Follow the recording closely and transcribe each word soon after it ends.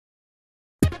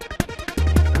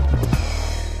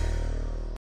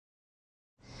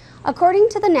According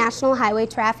to the National Highway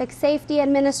Traffic Safety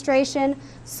Administration,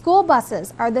 school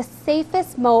buses are the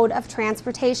safest mode of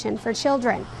transportation for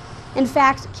children. In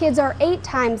fact, kids are 8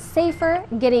 times safer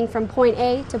getting from point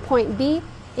A to point B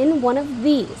in one of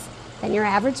these than your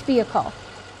average vehicle.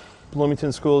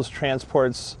 Bloomington Schools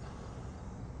transports,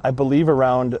 I believe,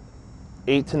 around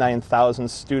 8,000 to 9,000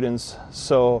 students,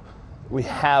 so we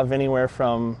have anywhere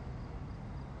from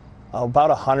about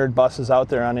 100 buses out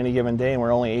there on any given day, and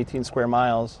we're only 18 square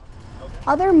miles.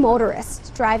 Other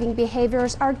motorists' driving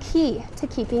behaviors are key to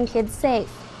keeping kids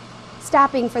safe.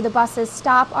 Stopping for the bus's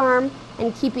stop arm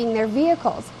and keeping their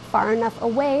vehicles far enough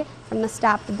away from the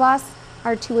stopped bus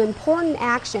are 2 important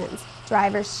actions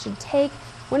drivers should take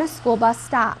when a school bus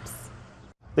stops.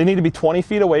 They need to be 20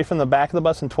 feet away from the back of the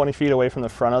bus and 20 feet away from the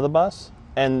front of the bus,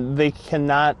 and they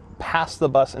cannot pass the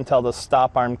bus until the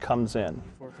stop arm comes in.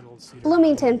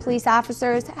 Bloomington police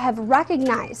officers have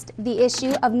recognized the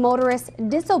issue of motorists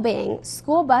disobeying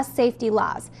school bus safety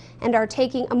laws and are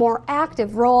taking a more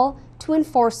active role to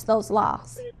enforce those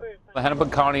laws. The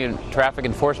Hennepin County Traffic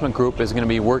Enforcement Group is going to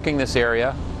be working this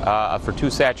area for 2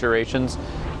 saturations.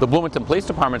 The Bloomington Police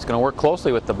Department is going to work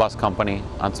closely with the bus company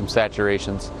on some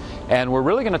saturations, and we're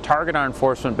really going to target our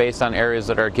enforcement based on areas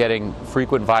that are getting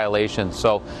frequent violations.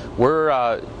 So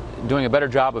we're doing a better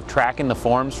job of tracking the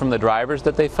forms from the drivers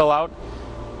that they fill out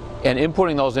and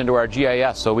inputting those into our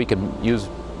GIS so we can use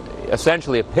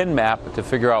essentially a pin map to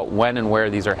figure out when and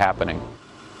where these are happening.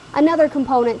 Another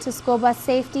component to school bus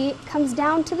safety comes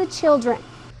down to the children.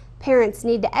 Parents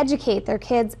need to educate their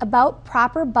kids about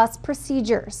proper bus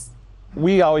procedures.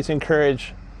 We always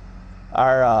encourage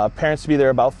our parents to be there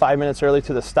about 5 minutes early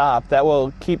to the stop. That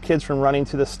will keep kids from running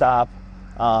to the stop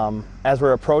as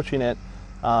we're approaching it.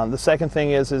 The second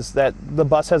thing is that the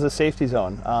bus has a safety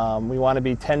zone. We want to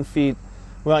be 10 feet.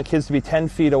 We want kids to be 10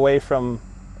 feet away from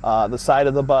the side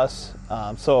of the bus.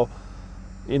 So,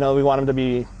 we want them to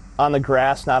be on the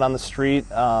grass, not on the street.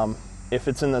 If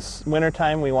it's in the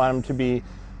wintertime, we want them to be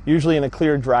usually in a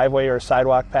clear driveway or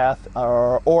sidewalk path,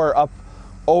 or up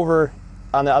over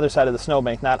on the other side of the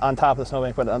snowbank, not on top of the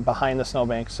snowbank, but behind the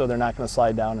snowbank, so they're not going to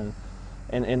slide down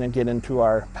and get into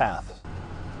our path.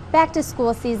 Back to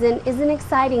school season is an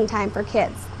exciting time for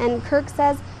kids, and Kirk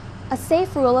says a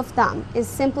safe rule of thumb is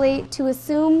simply to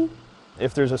assume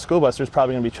if there's a school bus, there's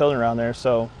probably going to be children around there,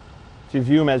 so if you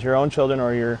view them as your own children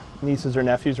or your nieces or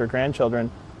nephews or grandchildren,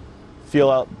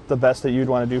 feel out the best that you'd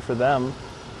want to do for them,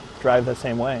 drive the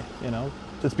same way,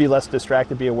 Just be less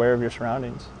distracted, be aware of your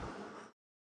surroundings.